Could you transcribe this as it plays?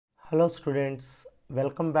Hello students,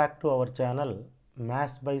 welcome back to our channel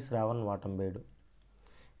Maths by Shravan Vatambedu.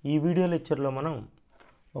 ఈ video లెక్చర్లో మనం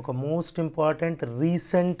ఒక most important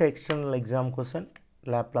recent external exam question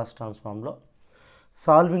Laplace ట్రాన్స్ఫార్మ్లో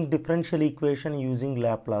solving differential equation using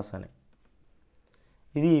Laplace అని.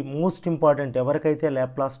 ఇది most important. ఎవరికైతే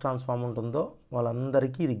Laplace transform ఉంటుందో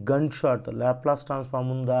వాళ్ళందరికీ ఇది గన్ షాట్. లాప్లాస్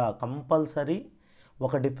ట్రాన్స్ఫార్మ్ ఉందా, కంపల్సరీ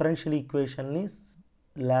ఒక డిఫరెన్షియల్ ఈక్వేషన్ని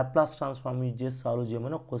లాప్లాస్ ట్రాన్స్ఫార్మ్ యూజ్ చేసి సాల్వ్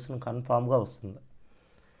చేయమని ఒక క్వశ్చన్ కన్ఫామ్గా వస్తుంది.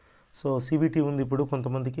 సో సివిటీ ఉంది ఇప్పుడు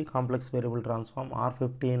కొంతమందికి, complex variable transform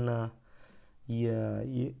R15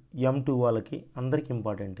 M2 వాళ్ళకి అందరికీ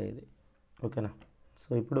ఇంపార్టెంట్ ఇది. ఓకేనా. సో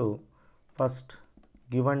ఇప్పుడు ఫస్ట్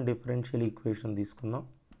గివన్ డిఫరెన్షియల్ ఈక్వేషన్ తీసుకుందాం.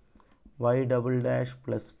 y double dash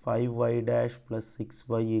plus 5y dash plus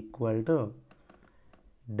 6y equal to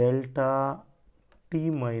delta t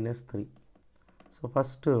minus 3. So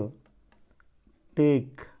first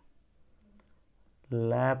take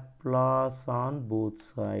Laplace on both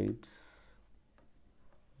sides.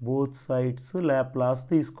 Laplace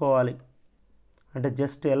తీసుకోవాలి. అంటే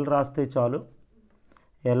just L రాస్తే చాలు.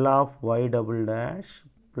 L of y double dash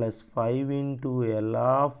plus 5 into L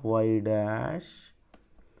of y dash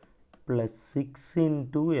plus 6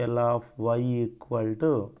 into L of y equal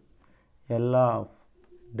to L of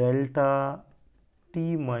delta t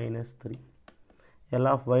minus 3. L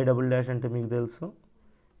of y double dash అంటే మీకు తెలుసు,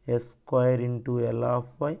 s square into L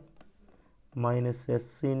of y minus s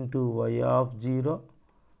into y of 0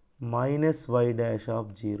 minus y dash of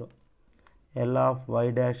 0. L of y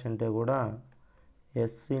dash అంటే కూడా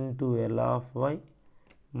s into L of y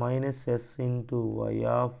minus s into y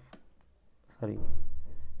of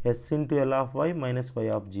s into L of y minus y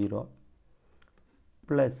of 0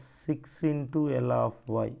 plus 6 into L of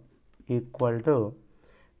y equal to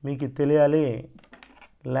మీకు తెలియాలి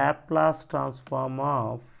Laplace transform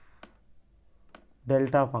of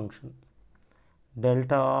delta function,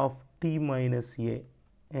 delta of t minus a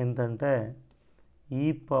ఎంతంటే e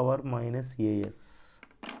power minus as.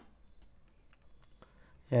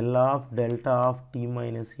 L of delta of t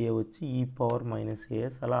minus a వచ్చి e power minus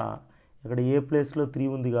as. అలా ఇక్కడ a ప్లేస్లో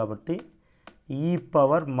 3 ఉంది కాబట్టి e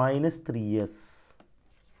power minus 3s.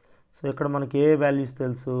 So ఇక్కడ మనకి ఏ values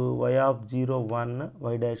తెలుసు, y of 0 1,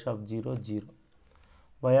 y dash of 0 0.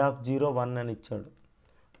 y of 0 1 అని ఇచ్చాడు.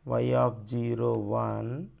 y of 0 1,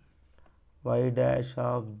 y dash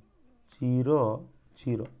of 0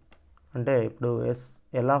 0. అంటే ఇప్పుడు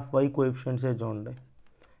L ఆఫ్ y కోఎఫిషియంట్సే చూడండి.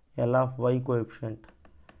 L of y coefficient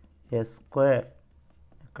s square,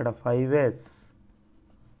 ఇక్కడ 5s,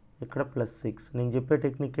 ఇక్కడ ప్లస్ 6. నేను చెప్పే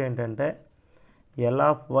టెక్నిక్ ఏంటంటే L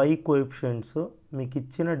ఆఫ్ y కోఎఫిషియంట్స్ మీకు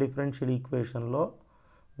ఇచ్చిన డిఫరెన్షియల్ ఈక్వేషన్లో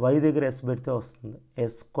y దగ్గర s పెడితే వస్తుంది.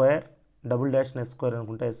 s square double dash yes square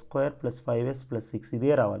అనుకుంటే yes square plus 5s plus 6 ఇదే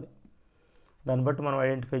రావాలి. దాన్ని బట్టి మనం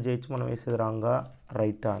ఐడెంటిఫై చేయొచ్చు మనం వేసేది రాంగా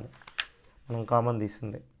రైటా అని. మనం కామన్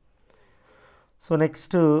తీసింది. సో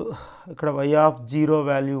నెక్స్ట్ ఇక్కడ y ఆఫ్ 0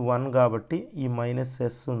 వాల్యూ 1 కాబట్టి ఈ మైనస్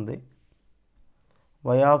s ఉంది.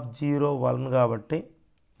 y ఆఫ్ 0 1 కాబట్టి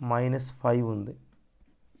మైనస్ 5 ఉంది.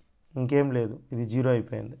 ఇంకేం లేదు, ఇది 0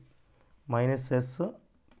 అయిపోయింది. Minus s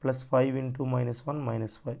plus 5 into minus 1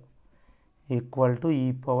 minus 5 equal to ఈ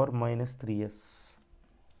power minus 3s.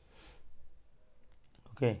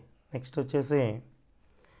 Okay. Next వచ్చేసి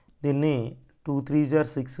దీన్ని 2 3s are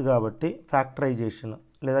 6 కాబట్టి ఫ్యాక్టరైజేషన్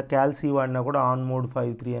లేదా క్యాల్సీ వాడినా కూడా ఆన్ మోడ్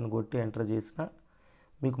 5 3 అని కొట్టి ఎంటర్ చేసిన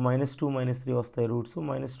మీకు మైనస్ 2 మైనస్ 3 వస్తాయి రూట్స్.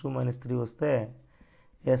 మైనస్ 2 మైనస్ 3 వస్తే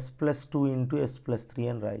s plus 2 into s plus 3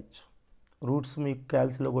 అని రాయొచ్చు. రూట్స్ మీకు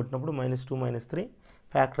క్యాల్సీలో కొట్టినప్పుడు మైనస్ 2 మైనస్ 3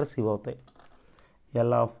 ఫ్యాక్టర్స్ ఇవి అవుతాయి.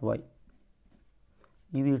 L ఆఫ్ y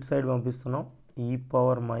ఇది ఇటు సైడ్ పంపిస్తున్నాం. ఈ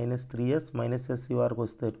power minus 3s minus s ఈ వరకు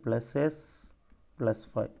వస్తే ప్లస్ s ప్లస్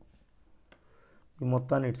 5. ఈ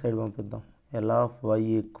మొత్తాన్ని ఇటు సైడ్ పంపిద్దాం. L of y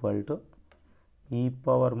equal to ఈ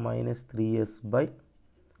power minus 3s by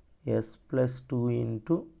s plus 2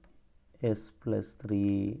 into s plus 3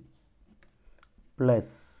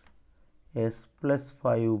 plus s plus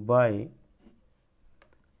 5 by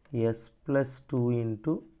s plus 2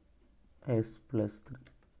 into s plus 3.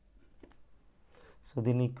 So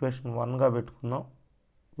దీన్ని equation 1గా పెట్టుకుందాం.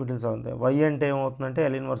 వీటిని చదువుతాయి. y అంటే ఏమవుతుందంటే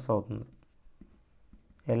L ఇన్వర్స్ అవుతుంది.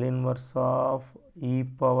 L ఇన్వర్స్ ఆఫ్ ఈ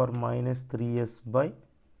power minus 3s by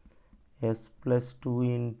s plus 2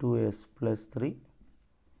 into s plus 3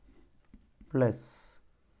 plus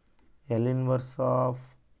L inverse of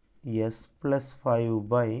s plus 5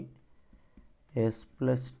 by s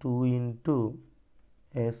plus 2 into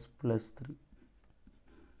s plus 3.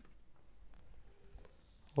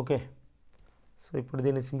 Okay. So ఇప్పుడు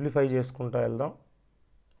దీన్ని సింప్లిఫై చేసుకుంటూ వెళ్దాం.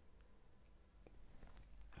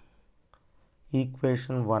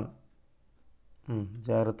 ఈక్వేషన్ 1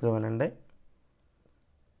 జాగ్రత్తగా వినండి.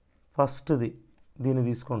 ఫస్ట్ది దీన్ని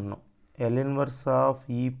తీసుకుంటున్నాం. L inverse of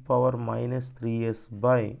e power minus 3s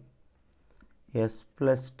by s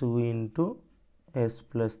plus 2 into s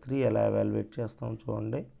plus 3 ఎలా ఎవాల్యుయేట్ చేస్తాం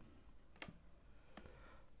చూడండి.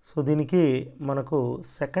 సో దీనికి మనకు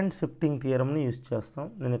సెకండ్ షిఫ్టింగ్ థియరమ్ని యూజ్ చేస్తాం.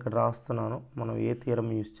 నేను ఇక్కడ రాస్తున్నాను మనం ఏ థియరం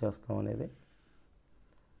యూజ్ చేస్తాం అనేది.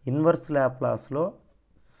 Inverse లాప్లాస్లో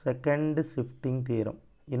second shifting theorem,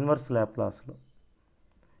 inverse లాప్లాస్లో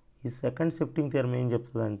ఈ సెకండ్ షిఫ్టింగ్ థియరం ఏం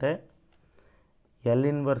చెప్తుందంటే L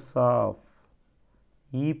inverse of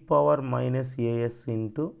e power minus as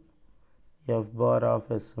into f bar of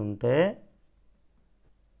s ఉంటే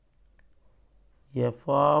f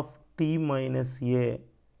of t minus a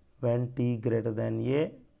when t greater than a,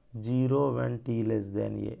 0 when t less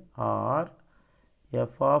than a, or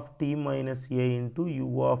f of t minus a into u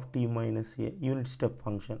of t minus a unit step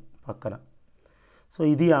function పక్కన. So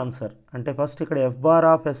ఇది answer. అంటే first ఇక్కడ f bar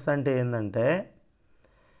of s అంటే ఏంటంటే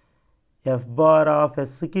f bar of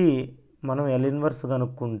sకి మనం L inverse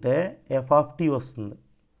కనుక్కుంటే f of t వస్తుంది.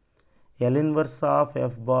 L inverse of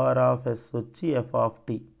f bar of s వచ్చి f of t.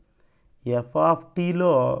 f of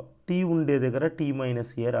tలో t ఉండే దగ్గర t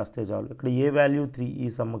మైనస్ ఏ రాస్తే చాలు. ఇక్కడ ఏ వాల్యూ 3 ఈ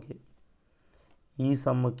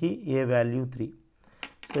సమ్మకి ఏ వాల్యూ 3.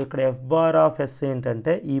 సో ఇక్కడ f బార్ ఆఫ్ s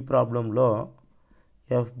ఏంటంటే ఈ ప్రాబ్లంలో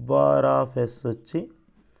f బార్ ఆఫ్ s వచ్చి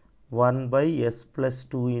 1 by s plus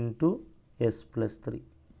 2 into s plus 3.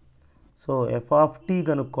 So f of t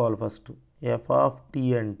కనుక్కోవాలి ఫస్ట్. f ఆఫ్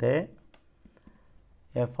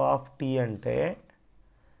t అంటే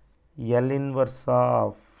L inverse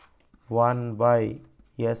of 1 by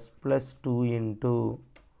s plus 2 into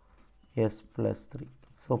s plus 3.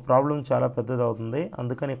 So problem చాలా పెద్దది అవుతుంది,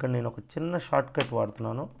 అందుకని ఇక్కడ నేను ఒక చిన్న షార్ట్ కట్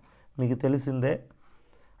వాడుతున్నాను. మీకు తెలిసిందే,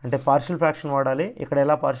 అంటే పార్షియల్ ఫ్రాక్షన్ వాడాలి. ఇక్కడ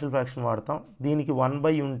ఎలా పార్షియల్ ఫ్రాక్షన్ వాడతాం, దీనికి 1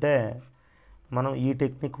 బై ఉంటే మనం ఈ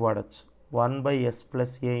టెక్నిక్ వాడచ్చు. 1 by s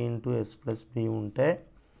plus a into s plus b ఉంటే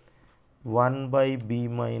 1 by b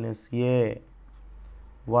minus a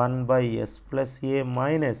 1 by s plus a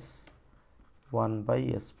minus 1 by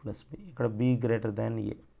s plus b. ఇక్కడ b greater than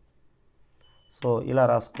a. So ఇలా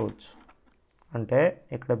రాసుకోవచ్చు. అంటే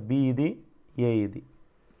ఇక్కడ b ఇది, a ఇది.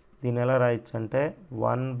 దీన్ని ఎలా రాయొచ్చు అంటే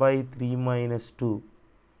 1 by 3 minus 2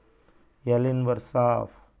 L inverse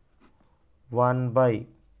of 1 by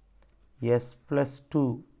s plus 2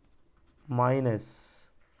 minus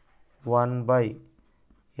 1 by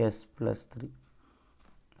s plus 3.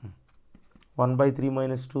 1 by 3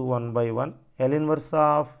 minus 2 1 by 1. L inverse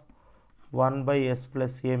of 1 by s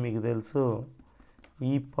plus a మీకు తెలుసు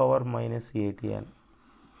e పవర్ మైనస్ 8 అని.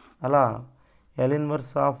 అలా L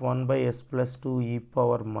inverse of 1 by s plus 2 e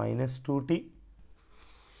power minus 2t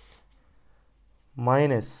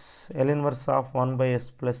minus L inverse of 1 by s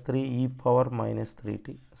plus 3 e power minus 3t.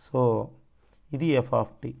 So ఇది f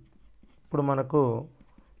of t. ఇప్పుడు మనకు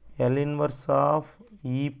L inverse of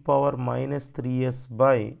e power minus 3s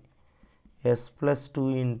by s plus 2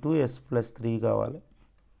 into s plus 3 కావాలి.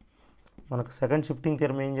 మనకు second shifting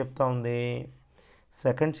theorem ఏం చెప్తా ఉంది,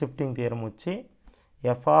 second shifting theorem వచ్చి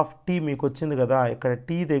f of t మీకు వచ్చింది కదా, ఇక్కడ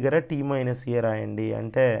t దగ్గర t మైనస్ ఏ రాయండి.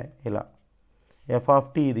 అంటే ఇలా f ఆఫ్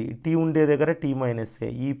t ఇది t ఉండే దగ్గర t మైనస్ ఏ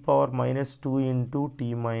ఈ power minus 2 into t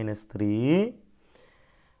minus 3.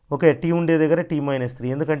 Okay, t ఉండే దగ్గర t మైనస్ 3,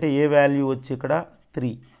 ఎందుకంటే ఏ వాల్యూ వచ్చి ఇక్కడ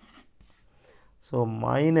 3. సో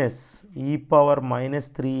మైనస్ ఈ power minus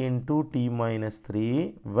 3 into t minus 3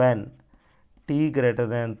 when t greater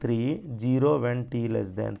than 3, 0 when t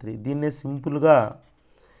less than 3. దీన్నే సింపుల్గా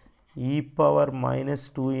e power minus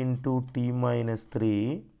 2 into t minus 3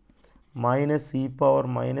 minus e power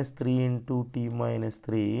minus 3 into t minus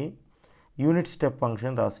 3 unit step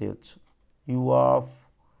function రాసేయచ్చు u of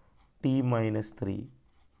t minus 3.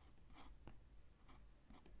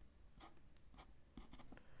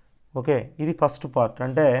 Okay, ఇది first part.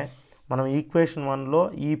 అంటే మనం equation 1లో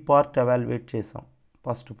ఈ part evaluate చేసాం,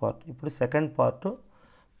 first part. ఇప్పుడు second part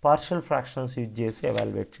partial fractions use చేసి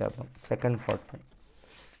evaluate చేద్దాం second పార్ట్ని.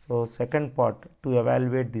 So second part to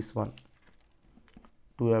evaluate this one,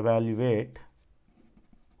 to evaluate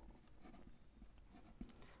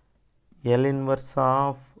L inverse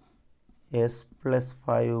of s plus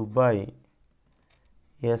 5 by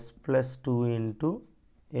s plus 2 into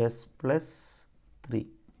s plus 3.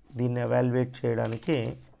 దీన్ని evaluate చేయడానికి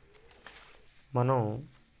మనం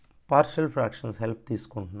partial fractions help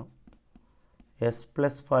తీసుకుంటున్నాం. s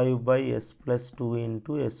plus 5 by s plus 2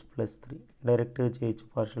 into s plus 3 డైరెక్ట్గా చేయొచ్చు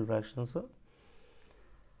partial fractions.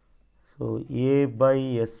 So a by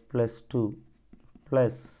s plus 2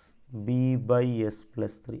 plus b by s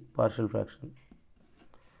plus 3 partial fraction.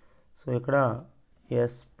 So ఇక్కడ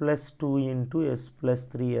s plus 2 into s plus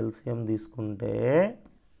 3 LCM తీసుకుంటే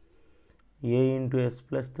a into s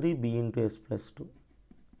plus 3 b into s plus 2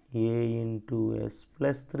 a into s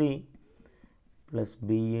plus 3 plus b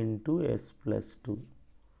into s plus 2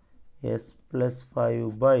 s plus 5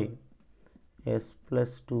 by s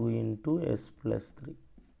plus 2 into s plus 3.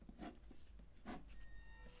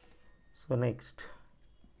 So next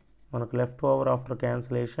మనకు left over after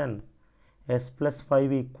cancellation s plus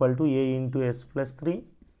 5 equal to a into s plus 3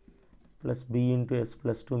 plus b into s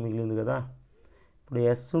plus 2 మిగిలింది కదా. ఇప్పుడు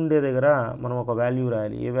s ఉండే దగ్గర మనం ఒక value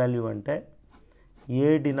రాయాలి. ఏ value అంటే ఏ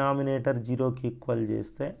డినామినేటర్ 0కి ఈక్వల్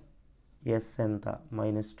చేస్తే s ఎంత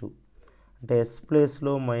 -2 అంటే s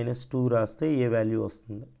ప్లేస్లో -2 రాస్తే ఏ వాల్యూ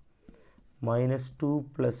వస్తుంది. -2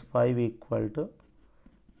 plus 5 equal to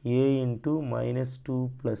a into -2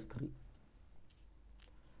 plus 3.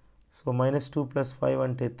 So -2 plus 5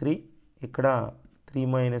 అంటే 3, ఇక్కడ 3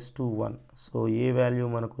 - 2 1. సో ఏ వాల్యూ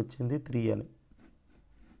మనకు వచ్చింది 3 అని.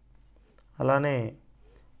 అలానే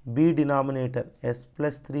b డినామినేటర్ s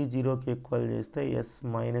ప్లస్ 3 0కి ఈక్వల్ చేస్తే s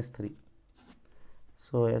 -3.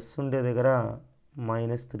 సో s ఉండే దగ్గర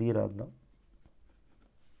 -3 రాద్దాం.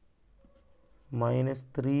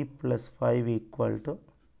 -3 plus 5 equal to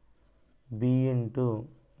b into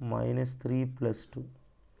 -3 plus 2.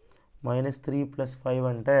 -3 plus 5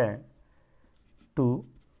 అంటే 2,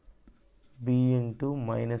 b into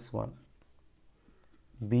 -1,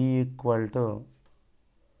 b equal to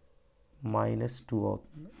 -2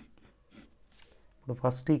 అవుతుంది. ఇప్పుడు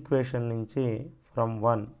ఫస్ట్ ఈక్వేషన్ నుంచి from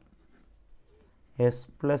 1 s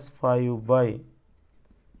plus 5 by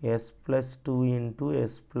s plus 2 into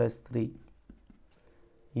s plus 3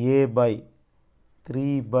 a by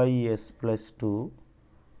 3 by s plus 2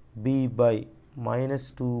 b by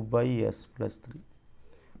 -2 by s plus 3.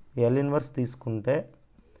 L inverse తీసుకుంటే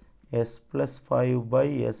s plus 5 by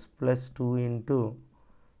s plus 2 into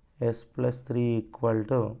s plus 3 equal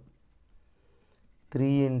to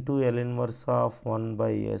 3 into L inverse of 1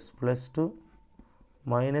 by s plus 2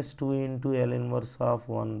 -2 into L inverse of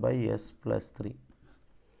 1 by s plus 3.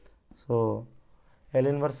 So L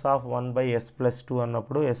inverse of 1 by s plus 2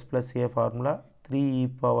 అన్నప్పుడు s plus ఏ formula 3e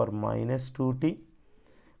power -2t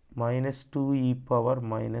 -2e power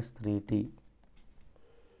 -3t.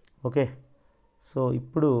 Okay, so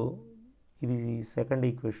ఇప్పుడు ఇది second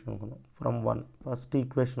equation అనుకున్నాం. From 1 first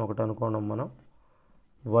equation ఒకటి అనుకున్నాం మనం.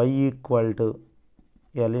 y equal to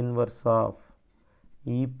L inverse of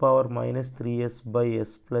e power -3s by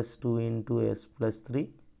s plus 2 into s plus 3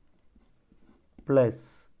 plus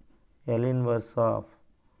L inverse of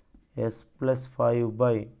s plus 5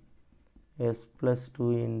 by s plus 2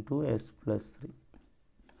 into s plus 3.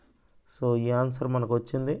 So ఈ answer మనకు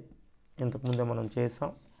వచ్చింది. ఇంతకుముందే మనం చేసాం.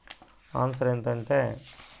 Answer ఎంతంటే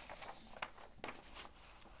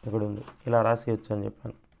ఇక్కడ ఉంది, ఇలా రాసేయచ్చు అని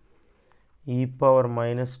చెప్పాను. e power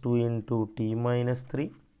 -2 into t -3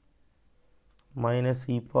 minus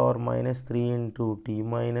e power -3 into t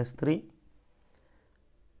 -3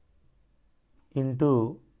 into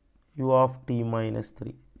u of t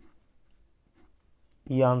 -3.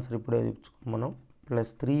 ఈ ఆన్సర్ ఇప్పుడే తెచ్చుకున్నాం మనం.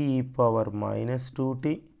 Plus 3e power -2t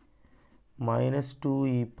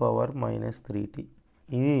 -2e power -3t.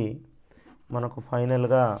 ఇది మనకు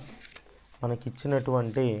ఫైనల్గా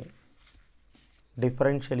మనకిచ్చినటువంటి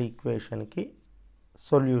differential ఈక్వేషన్కి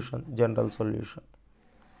solution, general solution.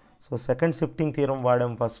 So second shifting theorem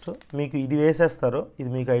వాడాం first. మీకు ఇది వేసేస్తారు, ఇది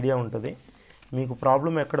మీకు ఐడియా ఉంటుంది. మీకు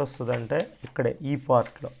ప్రాబ్లం ఎక్కడ వస్తుందంటే ఇక్కడే ఈ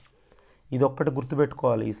పార్ట్లో. ఇది ఒక్కటి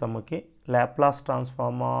గుర్తుపెట్టుకోవాలి ఈ సమ్మకి. Laplace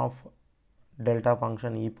transform of delta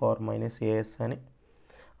function e power -as అని.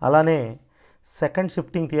 అలానే second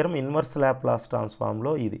shifting theorem inverse Laplace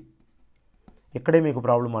ట్రాన్స్ఫార్మ్లో ఇది. ఇక్కడే మీకు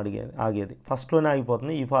ప్రాబ్లం ఆగేది. ఫస్ట్లోనే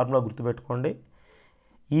ఆగిపోతుంది. ఈ ఫార్ములా గుర్తుపెట్టుకోండి.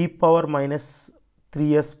 e power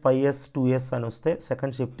 -3s πs 2s అని వస్తే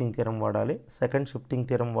సెకండ్ షిఫ్టింగ్ థియరం వాడాలి. సెకండ్ షిఫ్టింగ్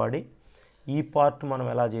థియరం వాడి ఈ పార్ట్ మనం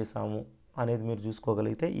ఎలా చేసాము అనేది మీరు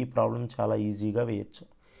చూసుకోగలిగితే ఈ ప్రాబ్లం చాలా ఈజీగా వేయచ్చు.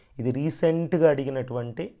 ఇది రీసెంట్గా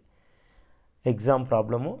అడిగినటువంటి exam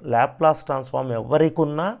problem. Laplace transform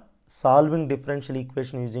ఎవరికున్నా solving differential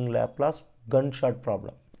equation using Laplace gun shot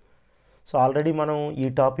problem. So already మనం ఈ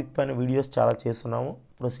టాపిక్ పైన వీడియోస్ చాలా చేస్తున్నాము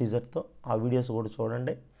ప్రొసీజర్తో. ఆ వీడియోస్ కూడా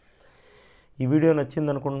చూడండి. ఈ వీడియో నచ్చింది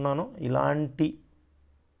అనుకుంటున్నాను. ఇలాంటి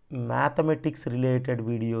మ్యాథమెటిక్స్ రిలేటెడ్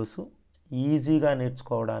వీడియోస్ ఈజీగా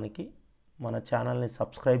నేర్చుకోవడానికి మన ఛానల్ని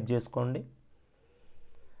సబ్స్క్రైబ్ చేసుకోండి.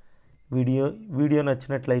 వీడియో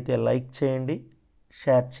నచ్చినట్లయితే లైక్ చేయండి,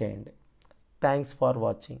 షేర్ చేయండి. Thanks for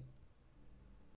watching.